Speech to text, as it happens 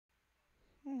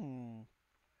Hmm.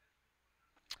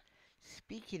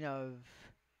 Speaking of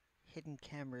hidden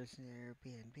cameras in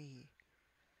Airbnb,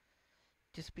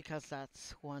 just because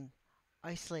that's one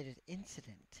isolated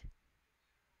incident,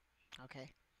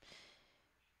 okay?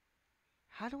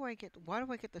 Why do I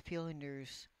get the feeling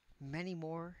there's many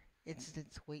more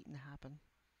incidents waiting to happen?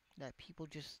 That people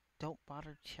just don't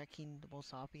bother checking the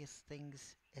most obvious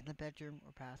things in the bedroom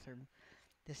or bathroom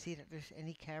to see that there's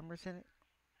any cameras in it?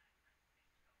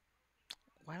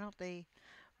 Why don't they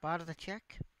bother to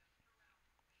check?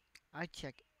 I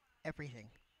check everything.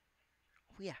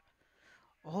 Oh yeah.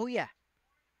 Oh yeah.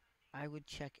 I would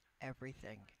check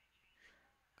everything.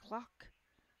 Clock,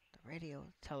 the radio,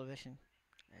 television.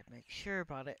 I'd make sure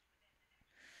about it.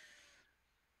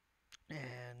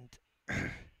 And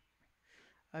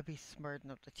I'd be smart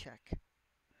enough to check.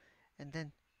 And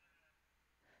then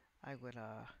I would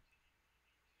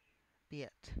be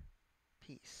at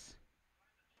peace.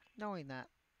 Knowing that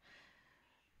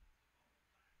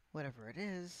whatever it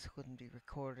is wouldn't be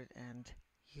recorded and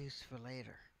used for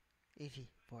later. E.g.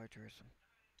 voyeurism.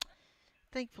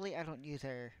 Thankfully I don't use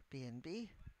Airbnb.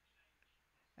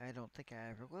 I don't think I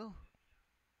ever will.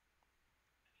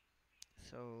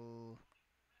 So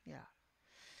yeah.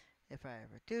 If I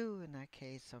ever do, in that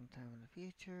case, sometime in the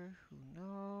future, who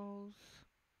knows?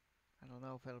 I don't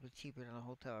know if it'll be cheaper than a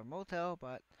hotel or motel,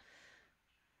 but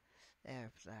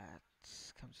if that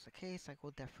comes to the case, I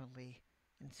will definitely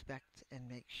inspect and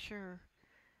make sure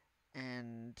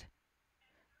and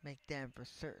make damn for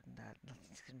certain that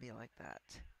nothing's gonna be like that.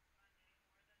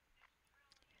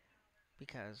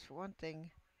 Because for one thing,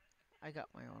 I got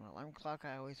my own alarm clock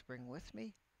I always bring with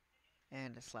me,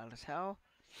 and it's loud as hell.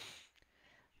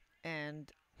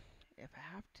 And if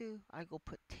I have to, I go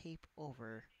put tape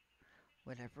over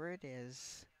whatever it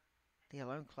is, the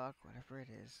alarm clock, whatever it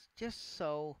is, just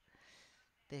so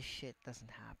this shit doesn't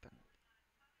happen.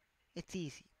 It's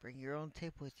easy. Bring your own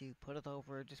tape with you, put it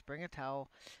over, just bring a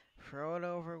towel, throw it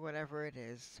over whatever it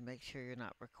is to make sure you're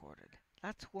not recorded.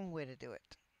 That's one way to do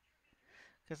it.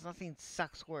 Because nothing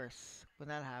sucks worse when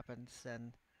that happens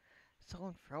than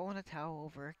someone throwing a towel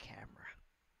over a camera.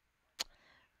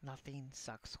 Nothing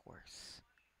sucks worse.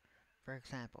 For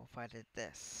example, if I did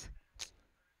this,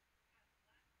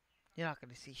 you're not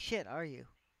going to see shit, are you?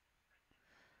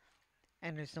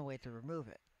 And there's no way to remove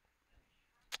it.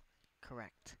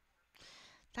 Correct.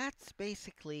 That's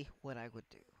basically what I would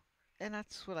do. And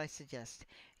that's what I suggest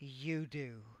you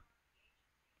do.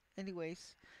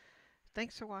 Anyways,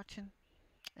 thanks for watching.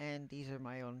 And these are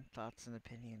my own thoughts and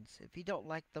opinions. If you don't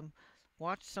like them,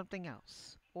 watch something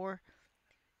else. Or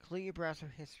clear your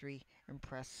browser history and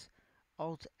press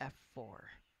Alt F4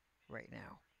 right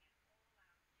now.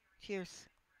 Cheers.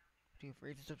 Feel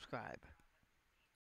free to subscribe.